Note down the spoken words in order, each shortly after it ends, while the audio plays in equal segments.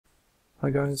Hi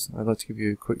guys, I'd like to give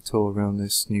you a quick tour around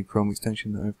this new Chrome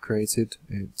extension that I've created.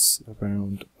 It's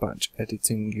around batch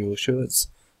editing your shirts.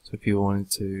 So if you wanted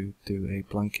to do a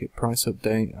blanket price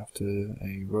update after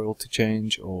a royalty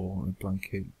change, or a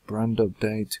blanket brand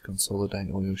update to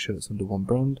consolidate all your shirts under one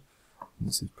brand,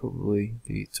 this is probably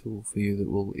the tool for you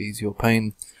that will ease your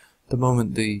pain. At the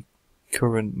moment, the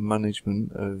current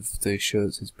management of the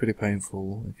shirts is pretty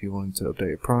painful. If you wanted to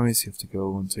update a price, you have to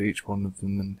go onto each one of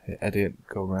them and hit edit,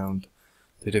 go around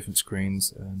the different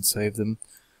screens and save them.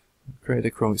 I've created a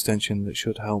Chrome extension that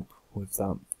should help with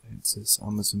that. It's this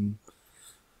Amazon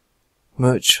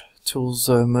Merch Tools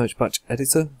Merch Batch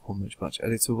Editor, or Merch Batch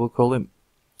Editor we'll call it.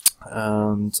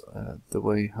 And the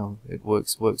way how it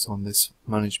works on this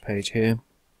manage page here.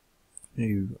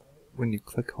 When you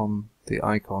click on the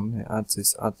icon, it adds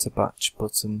this Add to Batch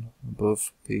button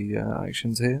above the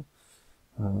actions here,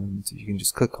 and you can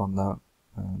just click on that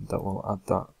and that will add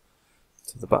that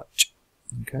to the batch.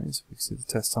 Okay, so we can see the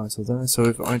test title there. So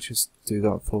if I just do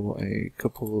that for a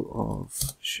couple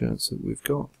of shirts that we've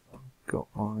got, I've got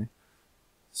my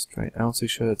straight outer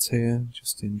shirts here,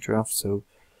 just in draft, so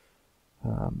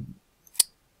I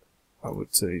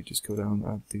would say just go down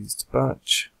and add these to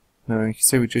batch. Now you can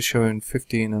see we're just showing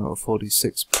 15 out of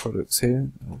 46 products here.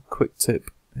 A quick tip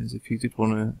is if you did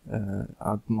want to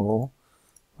add more,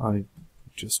 I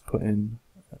just put in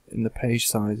the page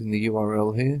size in the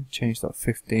URL here, change that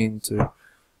 15 to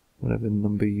whatever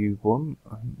number you want.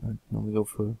 I normally go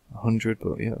for 100,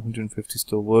 but yeah, 150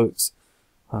 still works.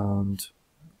 And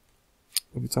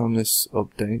every time this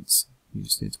updates, you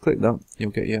just need to click that. You'll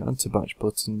get your add to batch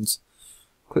buttons.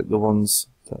 Click the ones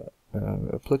that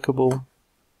are applicable.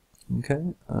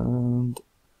 Okay, and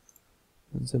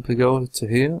simply go to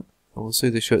here. We'll see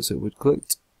the shirts that we've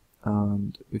clicked,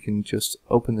 and we can just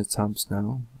open the tabs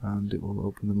now, and it will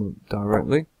open them up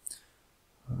directly.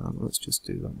 Let's just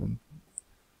do that then.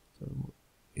 So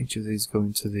each of these go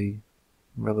into the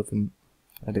relevant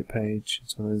edit page.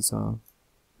 So there's our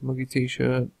muggy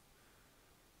t-shirt,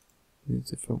 these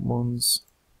different ones.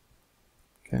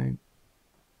 Okay.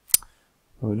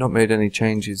 Well, we've not made any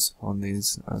changes on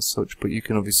these as such, but you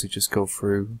can obviously just go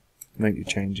through, make your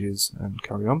changes and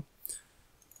carry on.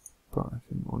 But I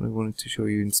think what I wanted to show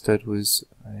you instead was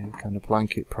a kind of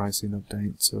blanket pricing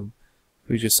update. So if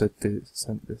we just sent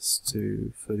this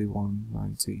to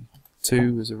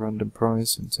 $31.92 as a random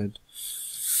price and said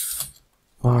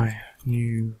my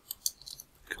new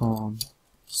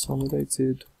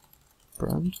consolidated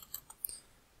brand.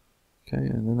 Okay,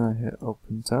 and then I hit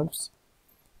open tabs.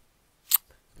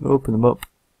 Open them up,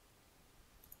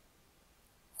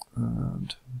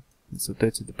 and it's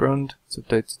updated the brand, it's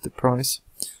updated the price.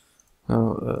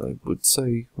 Now I would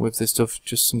say with this stuff,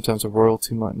 just sometimes a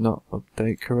royalty might not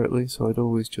update correctly, so I'd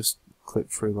always just click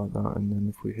through like that, and then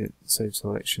if we hit save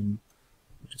selection,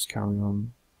 we'll just carry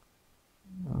on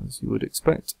as you would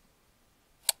expect.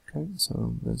 Okay,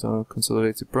 so there's our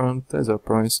consolidated brand, there's our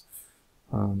price,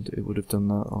 and it would have done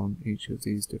that on each of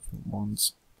these different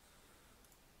ones.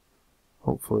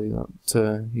 Hopefully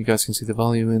that you guys can see the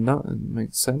value in that and it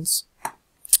makes sense.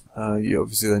 You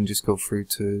obviously then just go through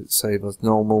to save as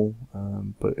normal,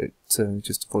 but it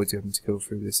just avoids you having to go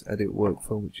through this edit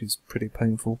workflow, which is pretty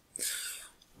painful.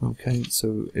 Okay,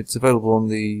 so it's available on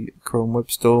the Chrome Web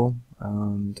Store,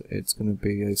 and it's going to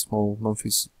be a small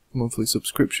monthly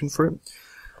subscription for it.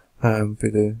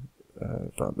 Be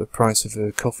about the price of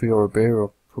a coffee or a beer,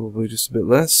 or probably just a bit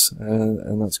less,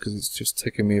 and that's because it's just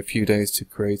taken me a few days to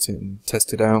create it and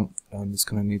test it out, and it's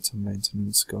going to need some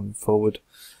maintenance going forward.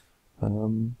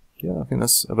 Yeah, I think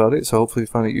that's about it, so hopefully you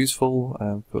found it useful.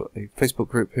 I've got a Facebook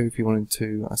group here if you wanted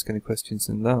to ask any questions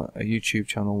in that, a YouTube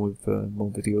channel with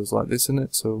more videos like this in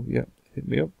it, so yeah, hit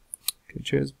me up. Okay,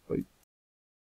 cheers, bye.